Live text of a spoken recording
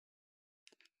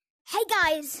Hey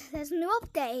guys, there's a new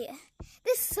update.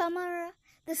 The summer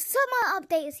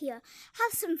update is here.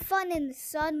 Have some fun in the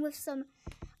sun with some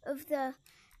of the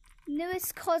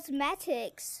newest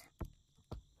cosmetics.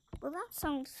 Well, that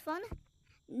sounds fun.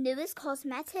 Newest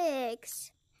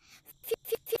cosmetics.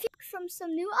 From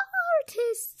some new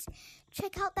artists.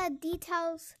 Check out their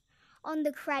details on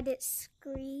the credits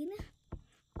screen.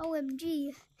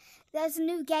 OMG, there's a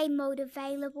new game mode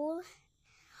available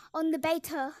on the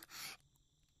beta.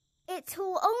 It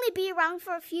will only be around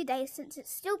for a few days since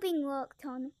it's still being worked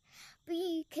on, but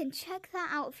you can check that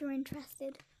out if you're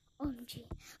interested. OMG,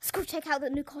 let's go check out the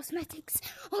new cosmetics.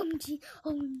 OMG,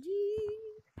 OMG.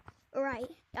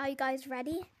 Alright, are you guys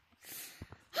ready?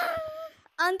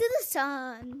 Under the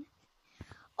sun.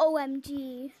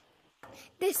 OMG,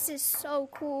 this is so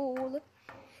cool.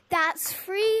 That's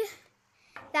free,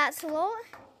 that's a lot,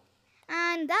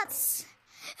 and that's...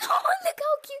 Oh, look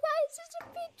how cute that is, just a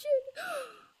picture.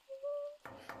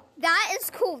 That is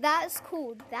cool. That is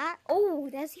cool. Oh,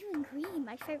 there's even green,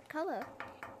 my favorite color.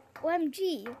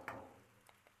 OMG.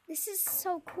 This is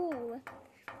so cool.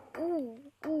 Ooh.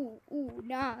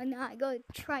 Nah, I gotta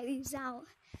try these out.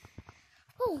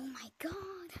 Oh my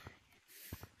god.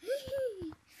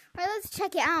 Alright, let's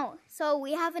check it out. So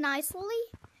we have an ice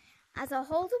lolly as a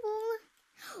holdable.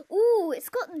 Ooh, it's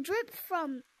got drip.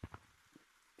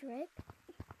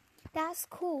 That's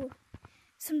cool.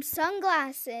 Some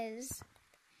sunglasses.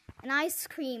 An ice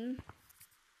cream.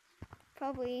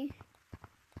 Probably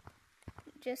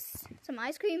just some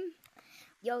ice cream.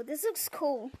 Yo, this looks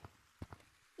cool.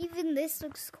 Even this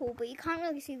looks cool, but you can't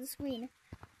really see the screen.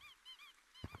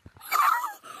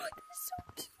 That's so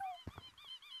cute.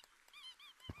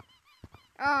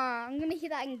 I'm gonna hear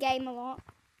that in game a lot.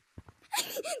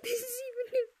 This is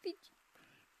even a picture.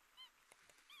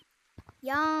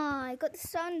 Yeah, I got the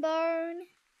sunburn.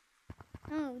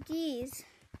 Oh, geez.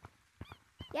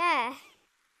 Yeah.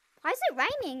 Why is it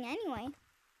raining anyway?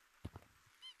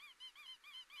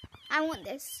 I want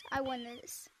this.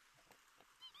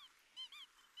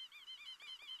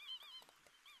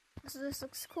 So this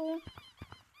looks cool.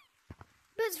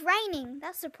 But it's raining.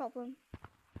 That's the problem.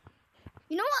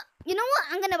 You know what?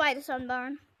 I'm gonna buy the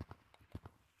sunburn.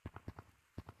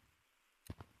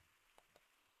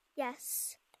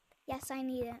 Yes, I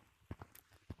need it.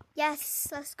 Yes,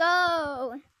 let's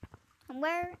go. I'm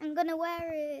gonna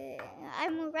wear it.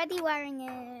 I'm already wearing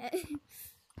it.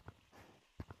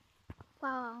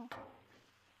 Wow.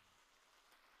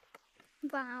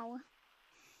 I'm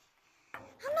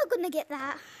not gonna get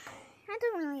that. I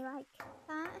don't really like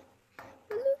that.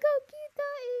 But look how cute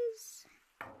that is.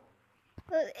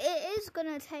 But it is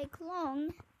gonna take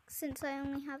long since I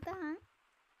only have that.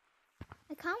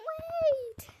 I can't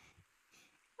wait.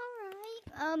 Alright.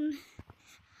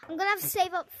 I'm gonna have to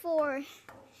save up for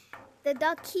the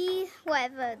ducky,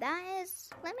 whatever that is.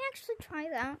 Let me actually try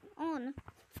that on. I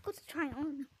forgot to try it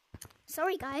on.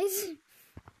 Sorry, guys.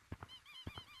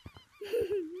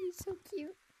 He's so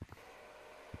cute.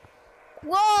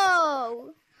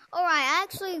 Whoa! Alright, I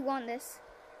actually want this.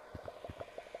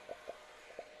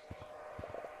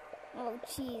 Oh,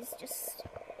 jeez, just...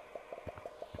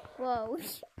 Whoa.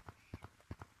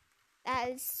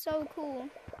 That is so cool.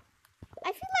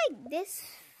 I feel like this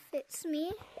fits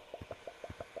me.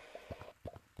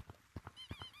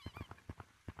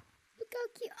 Look how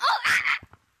cute. Oh!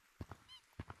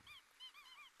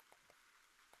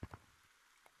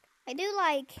 I do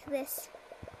like this.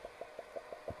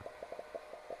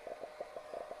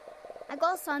 I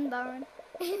got a sunburn.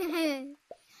 I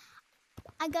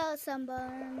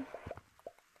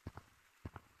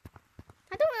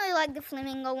don't really like the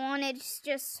flamingo one. It's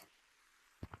just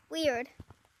weird.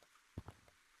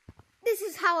 This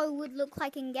is how I would look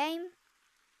like in game.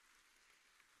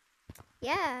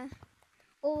 Yeah.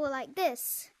 Or like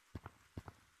this.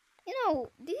 You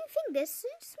know, do you think this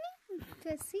suits me?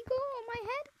 The seagull on my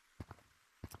head?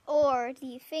 Or do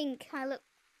you think I look...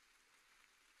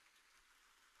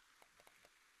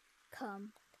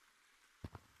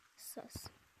 Sus.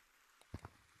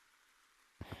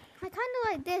 I kind of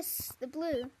like this, the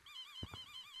blue.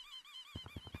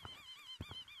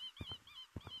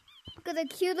 Look at the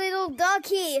cute little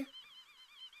ducky.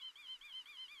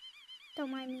 Don't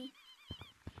mind me.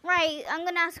 Right, I'm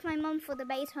gonna ask my mom for the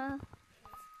beta.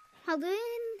 I'll do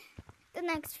it in the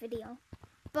next video.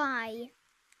 Bye.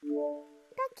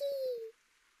 Ducky.